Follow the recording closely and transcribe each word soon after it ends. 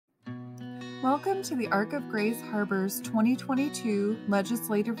Welcome to the Arc of Grace Harbor's 2022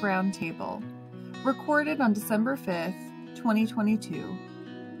 Legislative Roundtable, recorded on December 5th, 2022.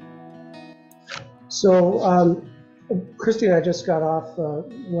 So, Christy and I just got off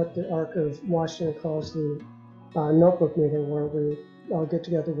what the Arc of Washington calls the notebook meeting, where we all get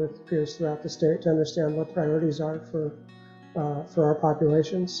together with peers throughout the state to understand what priorities are for our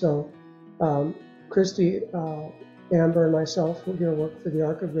population. So, Christy, Amber, and myself here work for the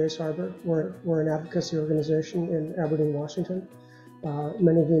Arc of Grace Harbor. We're an advocacy organization in Aberdeen, Washington.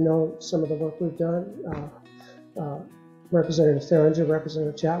 Many of you know some of the work we've done. Representative Theringer,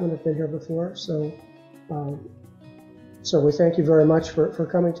 Representative Chapman have been here before, so we thank you very much for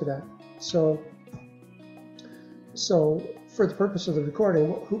coming to that. So for the purpose of the recording,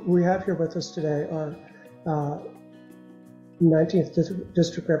 what we have here with us today are 19th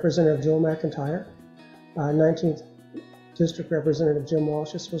District Representative Joel McIntyre, 19th District Representative Jim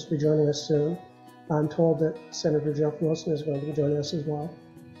Walsh is supposed to be joining us soon. I'm told that Senator Jeff Wilson is going to be joining us as well.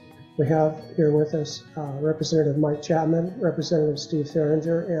 We have here with us Representative Mike Chapman, Representative Steve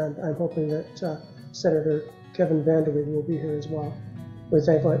Theringer, and I'm hoping that Senator Kevin Vanderweed will be here as well. We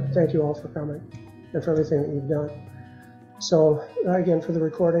thank you all for coming and for everything that you've done. So again, for the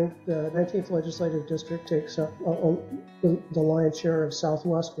recording, the 19th Legislative District takes up the lion's share of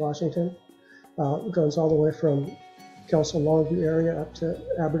Southwest Washington. It goes all the way from Kelso Longview area up to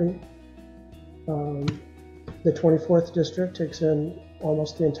Aberdeen. The 24th District takes in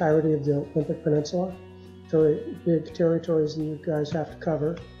almost the entirety of the Olympic Peninsula. Very big territories that you guys have to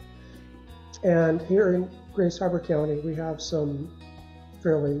cover. And here in Grace Harbor County, we have some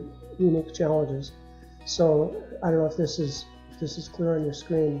fairly unique challenges. So I don't know if this is clear on your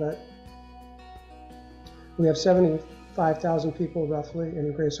screen, but we have 75,000 people roughly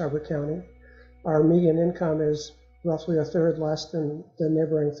in Grace Harbor County. Our median income is roughly a third less than the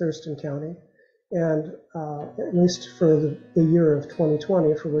neighboring Thurston County. And at least for the year of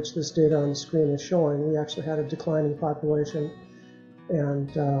 2020, for which this data on the screen is showing, we actually had a declining population.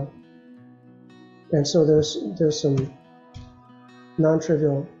 And so there's some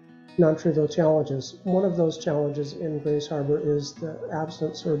non-trivial challenges. One of those challenges in Grace Harbor is the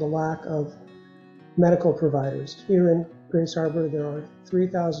absence or the lack of medical providers. Here in Grace Harbor, there are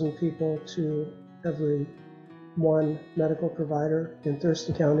 3,000 people to every one medical provider. In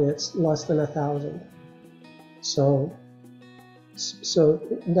Thurston County, it's less than 1,000. So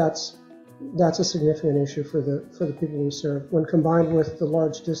that's a significant issue for the people we serve. When combined with the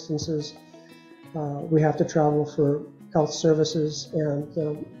large distances we have to travel for health services and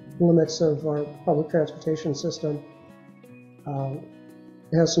the limits of our public transportation system,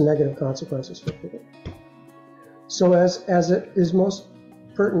 it has some negative consequences for people. So as it is most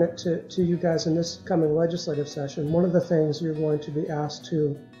pertinent to you guys in this coming legislative session, one of the things you're going to be asked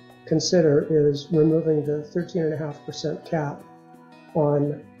to consider is removing the 13.5% cap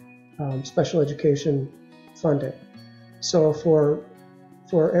on special education funding. So for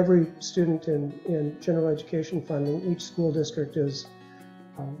every student in general education funding, each school district is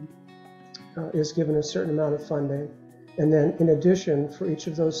given a certain amount of funding. And then in addition, for each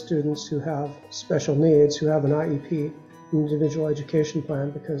of those students who have special needs, who have an IEP, individual education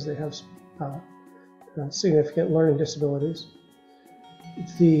plan, because they have significant learning disabilities,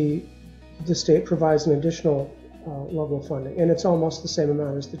 the state provides an additional level of funding, and it's almost the same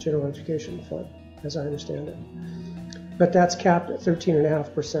amount as the general education fund, as I understand it. But that's capped at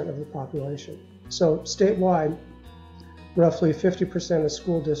 13.5% of the population. So statewide, roughly 50% of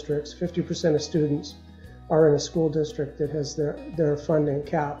school districts, 50% of students are in a school district that has their funding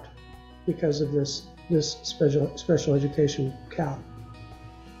capped because of this special education cap.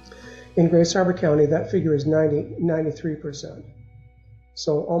 In Grace Harbor County, that figure is 93%.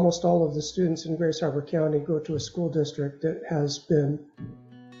 So almost all of the students in Grace Harbor County go to a school district that has been,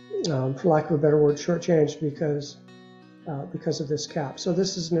 for lack of a better word, shortchanged because of this cap. So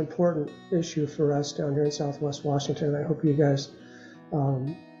this is an important issue for us down here in Southwest Washington. I hope you guys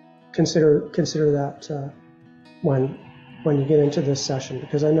consider that when you get into this session,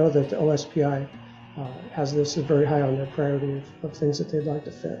 because I know that the OSPI has this very high on their priority of things that they'd like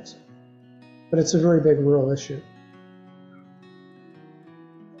to fix. But it's a very big rural issue.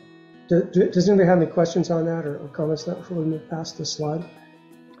 Does anybody have any questions on that or comments on that before we move past this slide?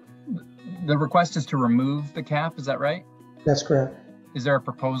 The request is to remove the cap, is that right? That's correct. Is there a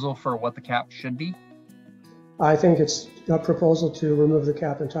proposal for what the cap should be? I think it's a proposal to remove the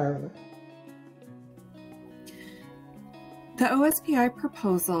cap entirely. The OSPI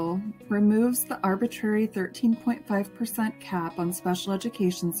proposal removes the arbitrary 13.5% cap on special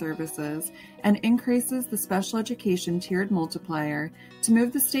education services and increases the special education tiered multiplier to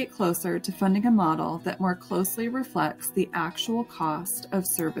move the state closer to funding a model that more closely reflects the actual cost of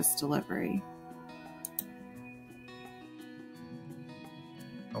service delivery.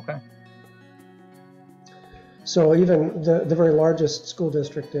 Okay. So even the very largest school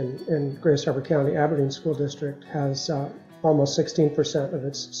district in Grace Harbor County, Aberdeen School District, has almost 16% of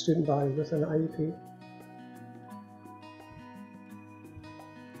its student body with an IEP.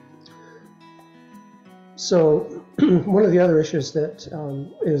 So one of the other issues that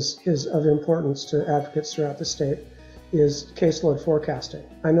is of importance to advocates throughout the state is caseload forecasting.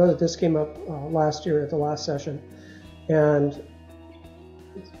 I know that this came up last year at the last session, and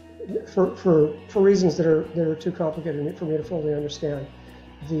for reasons that are too complicated for me to fully understand,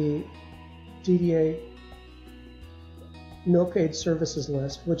 the DDA no paid services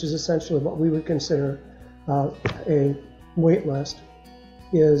list, which is essentially what we would consider a wait list,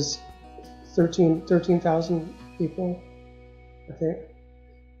 is 13,000 people, I think.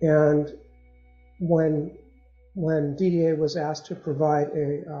 And when DDA was asked to provide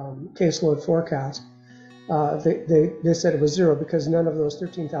a caseload forecast, they said it was zero because none of those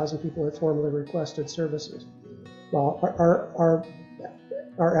 13,000 people had formally requested services. Well,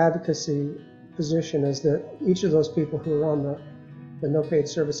 our advocacy position is that each of those people who are on the no paid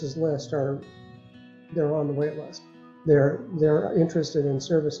services list they're on the wait list. They're interested in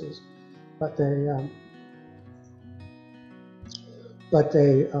services, but they are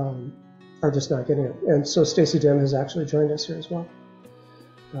just not getting it. And so Stacy Dim has actually joined us here as well.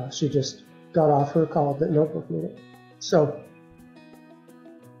 She just got off her call at the notebook meeting. So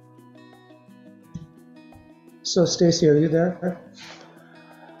Stacy, are you there?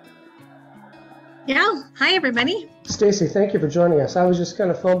 Yeah. Hi, everybody. Stacy, thank you for joining us. I was just kind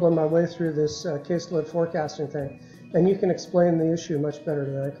of fumbling my way through this caseload forecasting thing, and you can explain the issue much better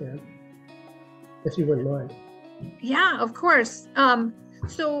than I can, if you wouldn't mind. Yeah, of course.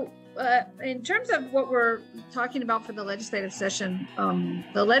 So in terms of what we're talking about for the legislative session,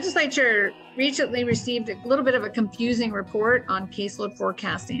 the legislature recently received a little bit of a confusing report on caseload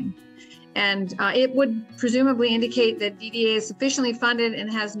forecasting. And it would presumably indicate that DDA is sufficiently funded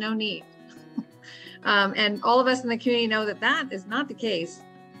and has no need. And all of us in the community know that that is not the case.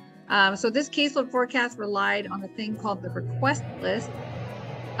 So this caseload forecast relied on a thing called the request list,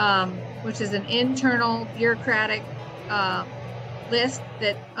 which is an internal bureaucratic list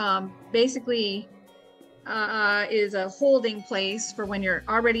that basically is a holding place for when you're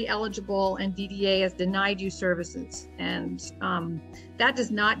already eligible and DDA has denied you services. And that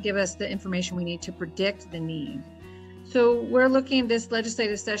does not give us the information we need to predict the need. So we're looking this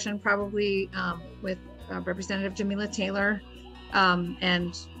legislative session probably with Representative Jamila Taylor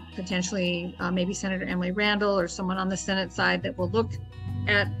and potentially maybe Senator Emily Randall or someone on the Senate side that will look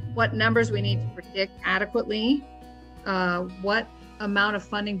at what numbers we need to predict adequately, what amount of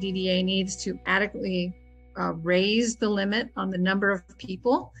funding DDA needs to adequately raise the limit on the number of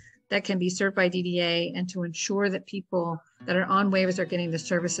people that can be served by DDA, and to ensure that people that are on waivers are getting the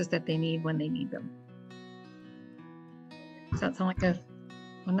services that they need when they need them. Does that sound like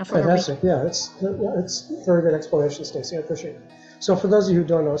enough? Fantastic. Yeah, it's a very good explanation, Stacy. I appreciate it. So for those of you who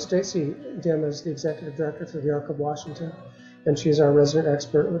don't know, Stacy Dim is the executive director for the Arc of Washington, and she's our resident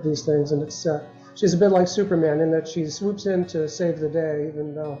expert with these things. And it's she's a bit like Superman in that she swoops in to save the day,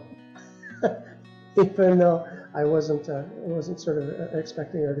 even though I wasn't sort of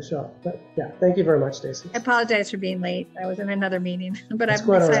expecting her to show up. But yeah, thank you very much, Stacy. I apologize for being late. I was in another meeting, but That's I'm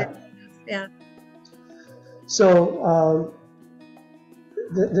quite excited. all right. Yeah. So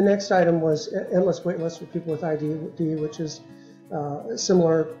the next item was endless waitlists for people with ID, which is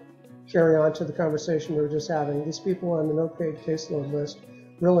similar carry on to the conversation we were just having. These people on the no paid caseload list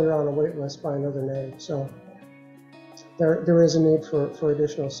really are on a wait list by another name. So there is a need for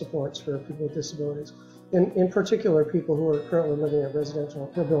additional supports for people with disabilities. In particular, people who are currently living at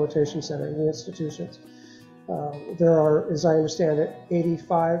residential rehabilitation centers, the institutions. There are, as I understand it,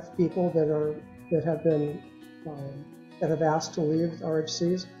 85 people that have asked to leave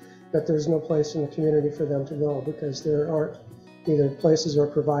RHCs, but there's no place in the community for them to go because there aren't either places or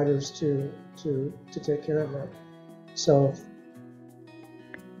providers to take care of them. So.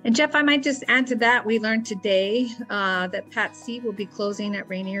 And Jeff, I might just add to that, we learned today that Pat C will be closing at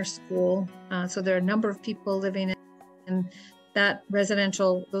Rainier School. So there are a number of people living in that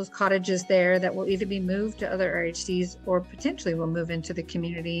residential, those cottages there that will either be moved to other RHCs or potentially will move into the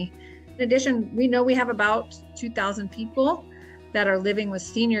community. In addition, we know we have about 2,000 people that are living with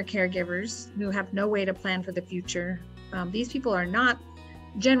senior caregivers who have no way to plan for the future. these people are not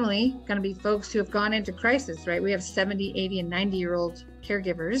generally going to be folks who have gone into crisis, right? We have 70, 80, and 90-year-old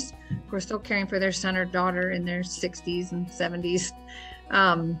caregivers who are still caring for their son or daughter in their 60s and 70s.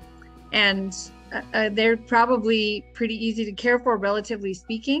 They're probably pretty easy to care for, relatively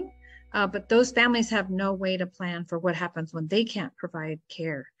speaking, but those families have no way to plan for what happens when they can't provide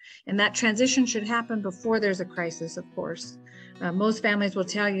care. And that transition should happen before there's a crisis, of course. Most families will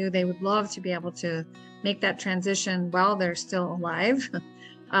tell you they would love to be able to make that transition while they're still alive,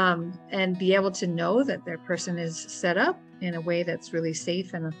 and be able to know that their person is set up in a way that's really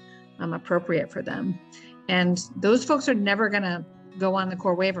safe and appropriate for them. And those folks are never going to go on the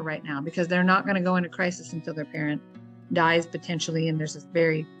core waiver right now, because they're not going to go into crisis until their parent dies potentially, and there's this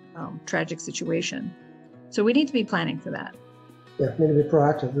very tragic situation. So we need to be planning for that. Yeah, we need to be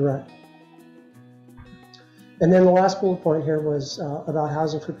proactive, you're right. And then the last bullet point here was about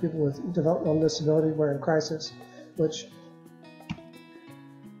housing for people with developmental disability who are in crisis, which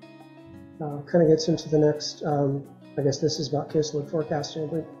kind of gets into the next, I guess this is about caseload forecasting.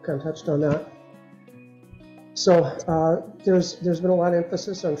 We kind of touched on that. So there's been a lot of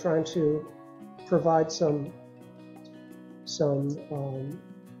emphasis on trying to provide some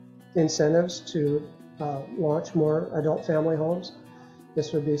incentives to launch more adult family homes.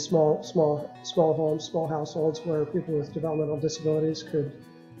 This would be small homes, small households where people with developmental disabilities could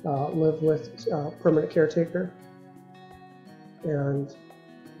live with a permanent caretaker. And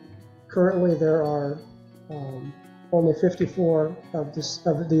currently there are only 54 of the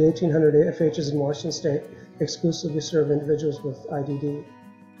 1,800 AFHs in Washington State exclusively serve individuals with IDD.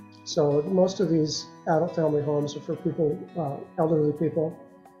 So most of these adult family homes are for people, elderly people.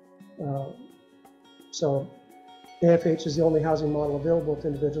 So AFH is the only housing model available to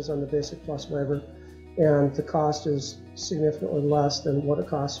individuals on the Basic Plus waiver, and the cost is significantly less than what it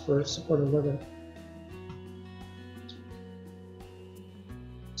costs for supported living.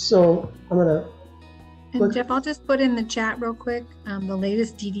 So I'm going to... And Jeff, I'll just put in the chat real quick the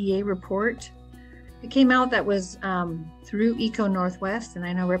latest DDA report. It came out that was through Eco Northwest, and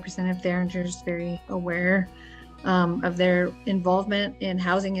I know Representative Theringer is very aware of their involvement in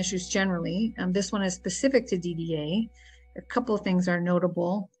housing issues generally. This one is specific to DDA. A couple of things are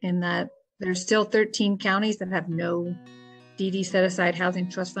notable in that there's still 13 counties that have no DD set-aside housing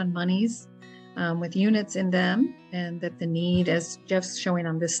trust fund monies with units in them, and that the need, as Jeff's showing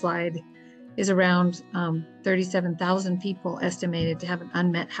on this slide, is around 37,000 people estimated to have an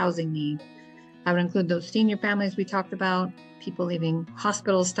unmet housing need. I would include those senior families we talked about, people leaving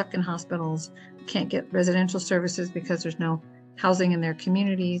hospitals, stuck in hospitals, can't get residential services because there's no housing in their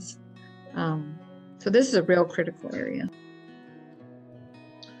communities. So this is a real critical area.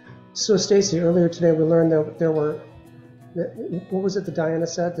 So Stacy, earlier today we learned that there were, what was it that Diana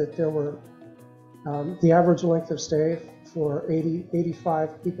said, that there were, the average length of stay for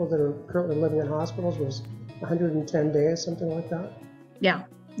 85 people that are currently living in hospitals was 110 days, something like that? Yeah,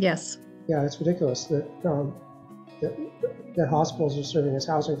 yes. Yeah, it's ridiculous that, that hospitals are serving as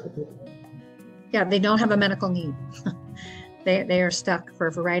housing for people. Yeah, they don't have a medical need. They are stuck for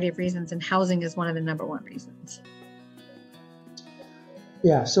a variety of reasons, and housing is one of the #1 reasons.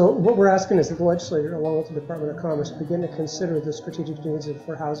 Yeah, so what we're asking is that the legislature, along with the Department of Commerce, begin to consider the strategic needs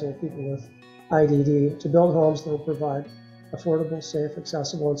for housing of people with IDD to build homes that will provide affordable, safe,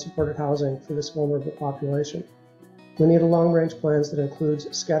 accessible, and supported housing for this vulnerable population. We need a long-range plan that includes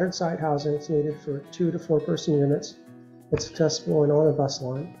scattered site housing that's needed for 2 to 4 person units that's accessible and on a bus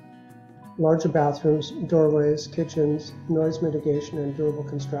line, larger bathrooms, doorways, kitchens, noise mitigation, and durable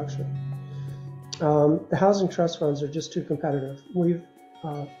construction. The housing trust funds are just too competitive. We've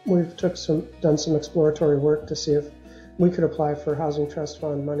done some exploratory work to see if we could apply for housing trust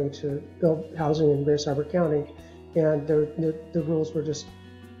fund money to build housing in Grace Harbor County, and the rules were just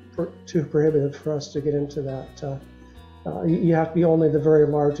too prohibitive for us to get into that. You have to be only the very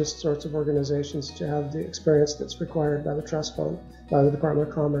largest sorts of organizations to have the experience that's required by the trust fund, by the Department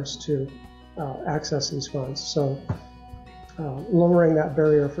of Commerce to access these funds. So lowering that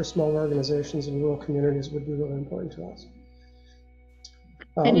barrier for small organizations in rural communities would be really important to us.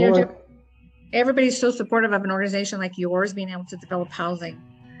 And you know, everybody's so supportive of an organization like yours being able to develop housing.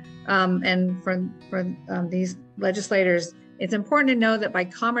 And for these legislators, it's important to know that by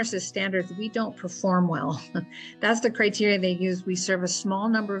Commerce's standards, we don't perform well. That's the criteria they use. We serve a small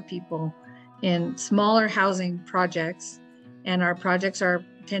number of people in smaller housing projects, and our projects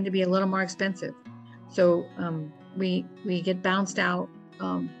tend to be a little more expensive. So we get bounced out.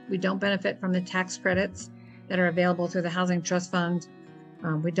 We don't benefit from the tax credits that are available through the Housing Trust Fund.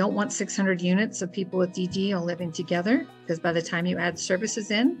 We don't want 600 units of people with DD all living together, because by the time you add services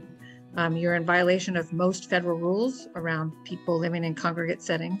in, You're in violation of most federal rules around people living in congregate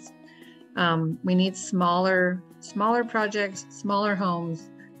settings. We need smaller projects, smaller homes,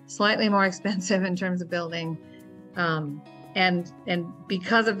 slightly more expensive in terms of building. And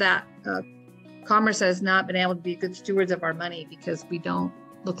because of that, Commerce has not been able to be good stewards of our money because we don't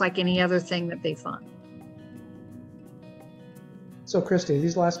look like any other thing that they fund. So Christy,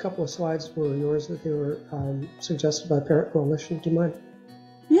 these last couple of slides were yours, that they were suggested by Parent Coalition. Do you mind?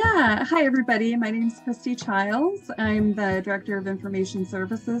 Yeah, hi everybody. My name is Christy Childs. I'm the Director of Information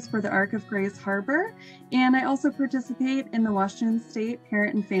Services for the Arc of Grace Harbor, and I also participate in the Washington State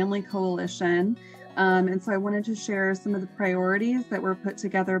Parent and Family Coalition. And so I wanted to share some of the priorities that were put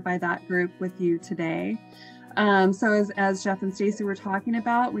together by that group with you today. So as Jeff and Stacy were talking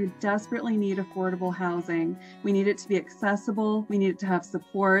about, we desperately need affordable housing. We need it to be accessible, we need it to have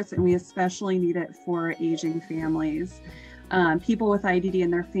supports, and we especially need it for aging families. People with IDD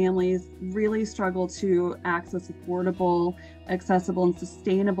and their families really struggle to access affordable, accessible, and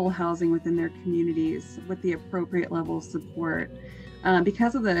sustainable housing within their communities with the appropriate level of support.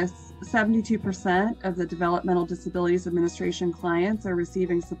 Because of this, 72% of the Developmental Disabilities Administration clients are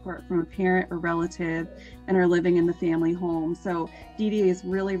receiving support from a parent or relative and are living in the family home. So DDA is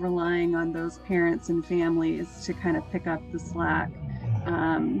really relying on those parents and families to kind of pick up the slack.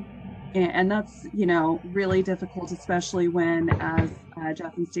 And that's, really difficult, especially when, as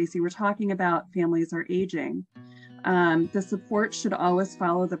Jeff and Stacy were talking about, families are aging. The support should always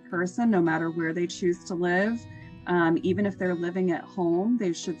follow the person, no matter where they choose to live. Even if they're living at home,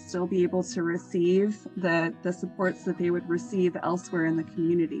 they should still be able to receive the supports that they would receive elsewhere in the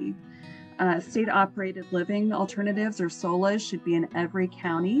community. State-operated living alternatives, or SOLAs, should be in every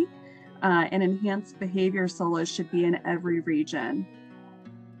county, and enhanced behavior SOLAs should be in every region.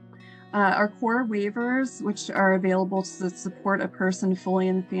 Our core waivers, which are available to support a person fully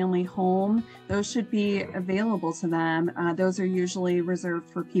in the family home, those should be available to them. Those are usually reserved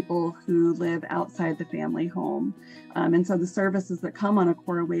for people who live outside the family home. And so the services that come on a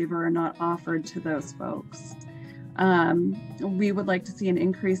core waiver are not offered to those folks. We would like to see an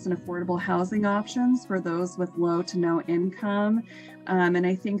increase in affordable housing options for those with low to no income. And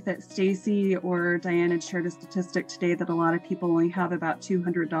I think that Stacy or Diane had shared a statistic today that a lot of people only have about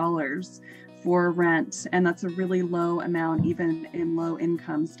 $200 for rent. And that's a really low amount, even in low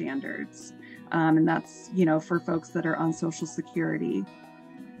income standards. And that's, for folks that are on Social Security.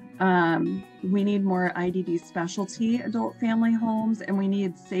 We need more IDD specialty adult family homes, and we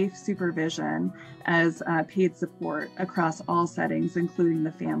need safe supervision as paid support across all settings, including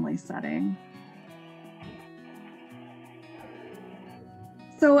the family setting.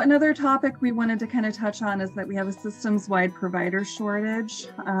 So another topic we wanted to kind of touch on is that we have a systems-wide provider shortage,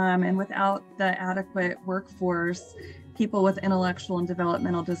 and without the adequate workforce, people with intellectual and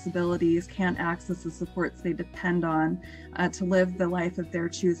developmental disabilities can't access the supports they depend on to live the life of their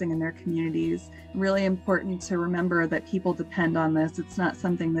choosing in their communities. Really important to remember that people depend on this. It's not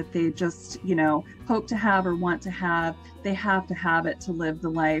something that they just, hope to have or want to have. They have to have it to live the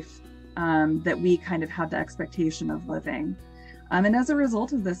life that we kind of have the expectation of living. And as a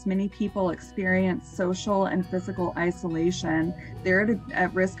result of this, many people experience social and physical isolation. They're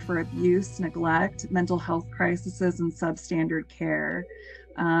at risk for abuse, neglect, mental health crises, and substandard care.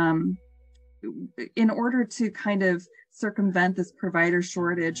 In order to kind of circumvent this provider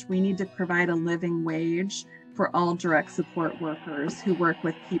shortage, we need to provide a living wage for all direct support workers who work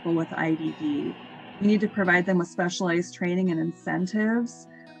with people with IDD. We need to provide them with specialized training and incentives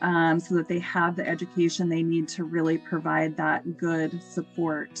so that they have the education they need to really provide that good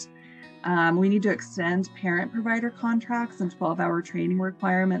support. We need to extend parent-provider contracts and 12-hour training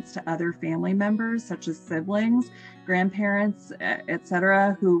requirements to other family members, such as siblings, grandparents,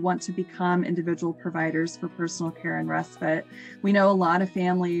 etc., who want to become individual providers for personal care and respite. We know a lot of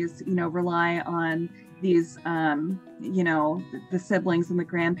families, rely on these, the siblings and the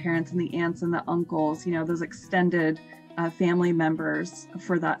grandparents and the aunts and the uncles, those extended family members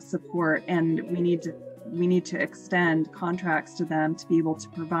for that support, and we need to extend contracts to them to be able to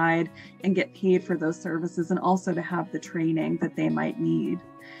provide and get paid for those services, and also to have the training that they might need.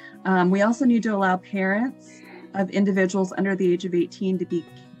 We also need to allow parents of individuals under the age of 18 to be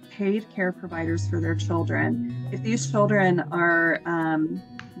paid care providers for their children. If these children are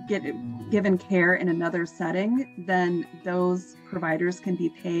given care in another setting, then those providers can be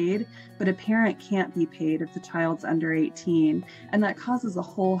paid, but a parent can't be paid if the child's under 18. And that causes a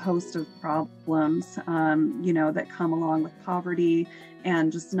whole host of problems, that come along with poverty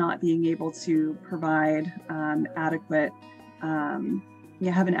and just not being able to provide have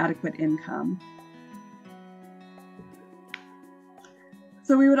an adequate income.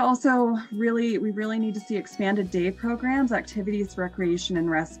 So we would also we really need to see expanded day programs, activities, recreation, and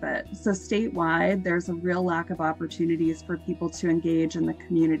respite. So statewide, there's a real lack of opportunities for people to engage in the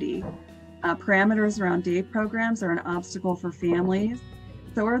community. Parameters around day programs are an obstacle for families.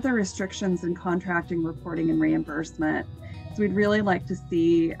 So are the restrictions in contracting, reporting, and reimbursement. So we'd really like to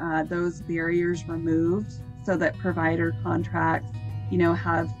see those barriers removed so that provider contracts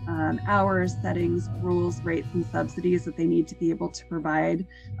have hours, settings, rules, rates, and subsidies that they need to be able to provide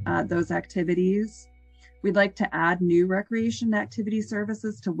those activities. We'd like to add new recreation activity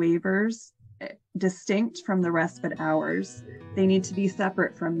services to waivers, distinct from the respite hours. They need to be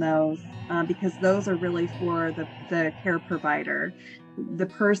separate from those because those are really for the care provider. The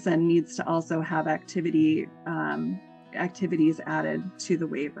person needs to also have activities added to the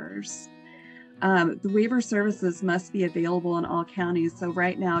waivers. The waiver services must be available in all counties. So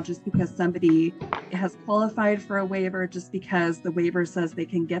right now, just because somebody has qualified for a waiver, just because the waiver says they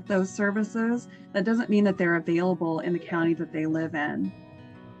can get those services, that doesn't mean that they're available in the county that they live in.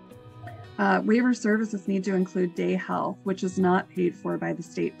 Waiver services need to include day health, which is not paid for by the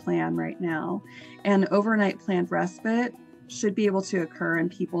state plan right now. And overnight planned respite should be able to occur in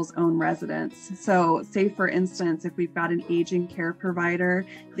people's own residence. So say, for instance, if we've got an aging care provider,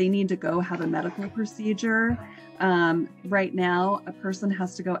 they need to go have a medical procedure. Right now, a person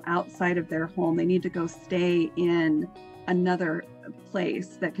has to go outside of their home. They need to go stay in another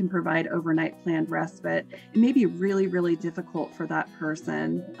place that can provide overnight planned respite. It may be really, really difficult for that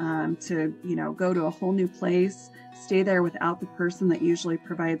person to, go to a whole new place, stay there without the person that usually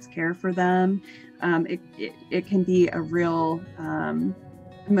provides care for them. It can be a real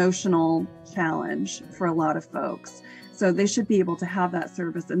emotional challenge for a lot of folks. So they should be able to have that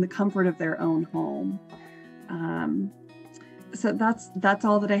service in the comfort of their own home. So that's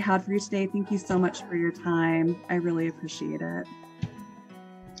all that I had for you today. Thank you so much for your time. I really appreciate it.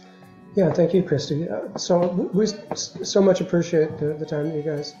 Yeah, thank you, Christy. So we so much appreciate the time that you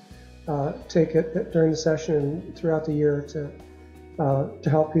guys take it during the session and throughout the year to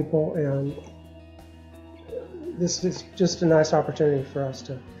help people, and this is just a nice opportunity for us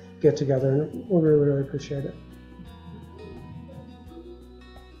to get together, and we really, really appreciate it.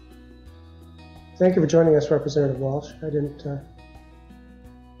 Thank you for joining us, Representative Walsh. I didn't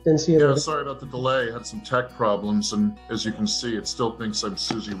see it. Yeah, sorry about the delay. Had some tech problems, and as you can see, it still thinks I'm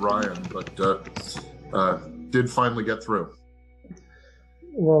Susie Ryan, but did finally get through.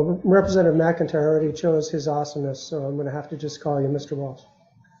 Well, Representative McIntyre already chose his awesomeness, so I'm going to have to just call you Mr. Walsh.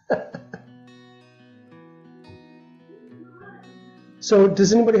 So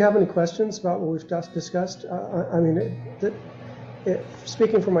does anybody have any questions about what we've just discussed? I mean,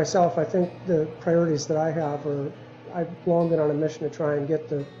 speaking for myself, I think the priorities that I have are, I've long been on a mission to try and get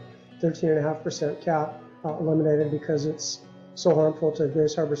the 13.5% cap eliminated because it's so harmful to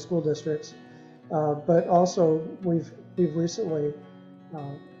Grace Harbor school districts. But also we've recently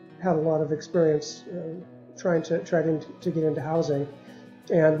had a lot of experience trying to get into housing.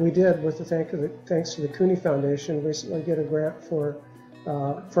 And we did, with the thanks to the Cooney Foundation, recently get a grant for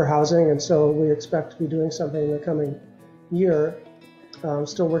housing, and so we expect to be doing something in the coming year.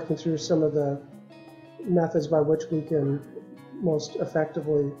 Still working through some of the methods by which we can most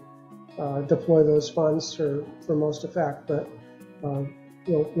effectively deploy those funds for most effect, but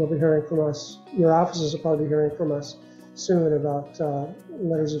you'll be hearing from us. Your offices will probably be hearing from us soon about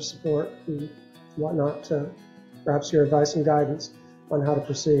letters of support and whatnot to perhaps your advice and guidance on how to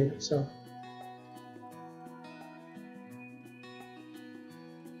proceed. So.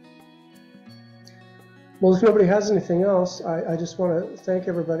 Well, if nobody has anything else, I just want to thank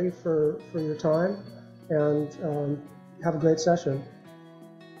everybody for your time, and have a great session.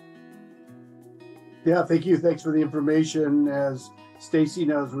 Yeah, thank you. Thanks for the information. As Stacy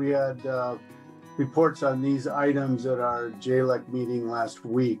knows, we had reports on these items at our JLEC meeting last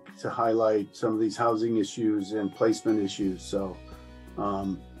week to highlight some of these housing issues and placement issues. So,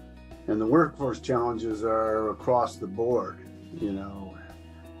 and the workforce challenges are across the board,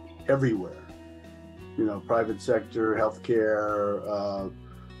 everywhere. Private sector, healthcare,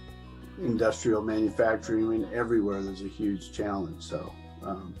 industrial manufacturing, everywhere there's a huge challenge. So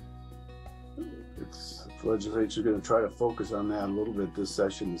the legislature is going to try to focus on that a little bit this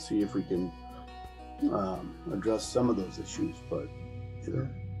session and see if we can address some of those issues. But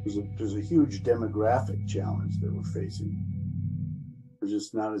there's a huge demographic challenge that we're facing. There's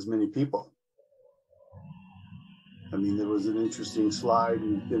just not as many people. I mean, there was an interesting slide,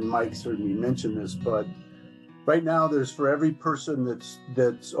 and Mike certainly mentioned this, but right now there's, for every person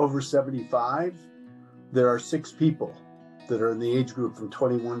that's over 75, there are 6 people that are in the age group from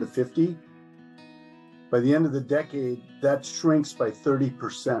 21 to 50. By the end of the decade, that shrinks by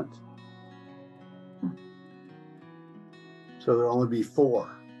 30%. So there'll only be 4.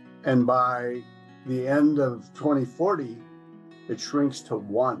 And by the end of 2040, it shrinks to 2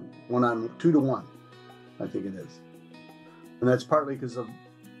 to 1, I think it is. And that's partly because of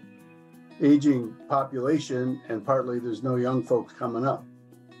aging population, and partly there's no young folks coming up.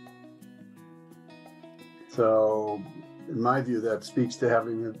 So in my view, that speaks to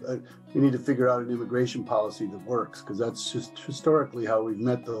having we need to figure out an immigration policy that works, because that's just historically how we've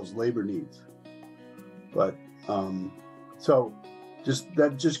met those labor needs. But so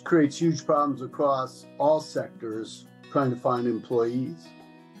that just creates huge problems across all sectors trying to find employees.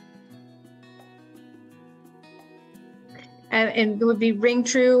 And it would be ring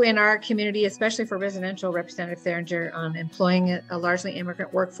true in our community, especially for residential, Representative Theringer, on employing a largely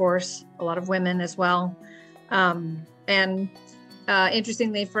immigrant workforce, a lot of women as well.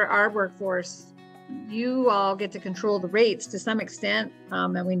 Interestingly, for our workforce, you all get to control the rates to some extent.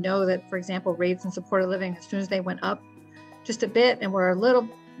 And we know that, for example, rates in supported living, as soon as they went up just a bit, and we're a little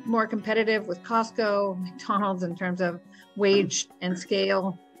more competitive with Costco, McDonald's in terms of wage and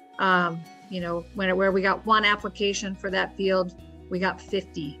scale. Where we got 1 application for that field, we got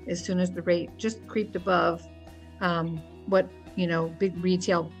 50 as soon as the rate just creeped above what big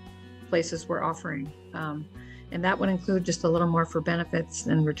retail places were offering. And that would include just a little more for benefits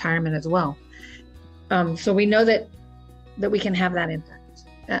and retirement as well. So we know that we can have that impact.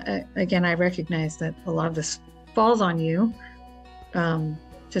 Again, I recognize that a lot of this falls on you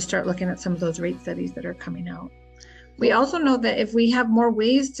to start looking at some of those rate studies that are coming out. We also know that if we have more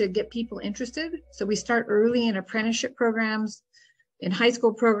ways to get people interested, so we start early in apprenticeship programs, in high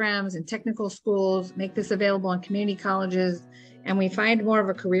school programs, in technical schools, make this available in community colleges, and we find more of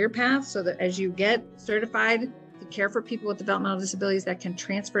a career path so that as you get certified to care for people with developmental disabilities that can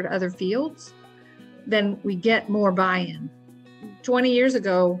transfer to other fields, then we get more buy-in. 20 years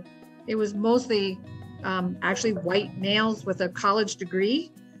ago, it was mostly actually white males with a college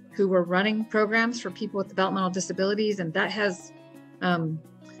degree who were running programs for people with developmental disabilities, and that has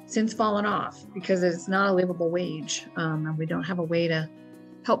since fallen off because it's not a livable wage, and we don't have a way to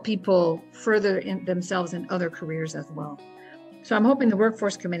help people further themselves in other careers as well. So I'm hoping the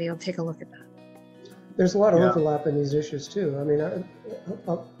Workforce Committee will take a look at that. There's a lot of overlap in these issues too. I mean,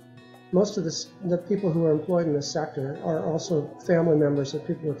 most of the people who are employed in this sector are also family members of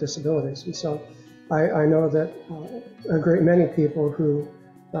people with disabilities, and so I know that a great many people who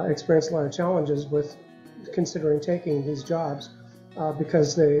experience a lot of challenges with considering taking these jobs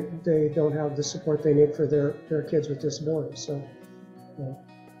because they don't have the support they need for their kids with disabilities.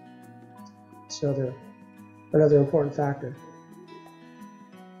 So they're another important factor.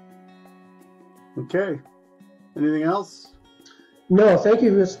 Okay. Anything else? No, thank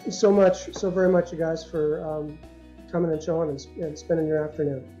you so very much, you guys, for coming and showing and spending your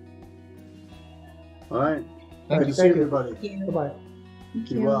afternoon. All right. Good to see everybody. Bye-bye.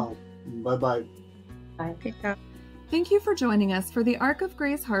 Be well. Bye-bye. Bye. Thank you for joining us for the Arc of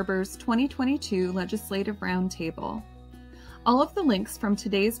Grays Harbor's 2022 Legislative Roundtable. All of the links from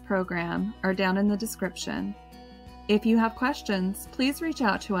today's program are down in the description. If you have questions, please reach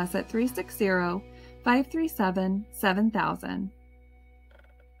out to us at 360-537-7000.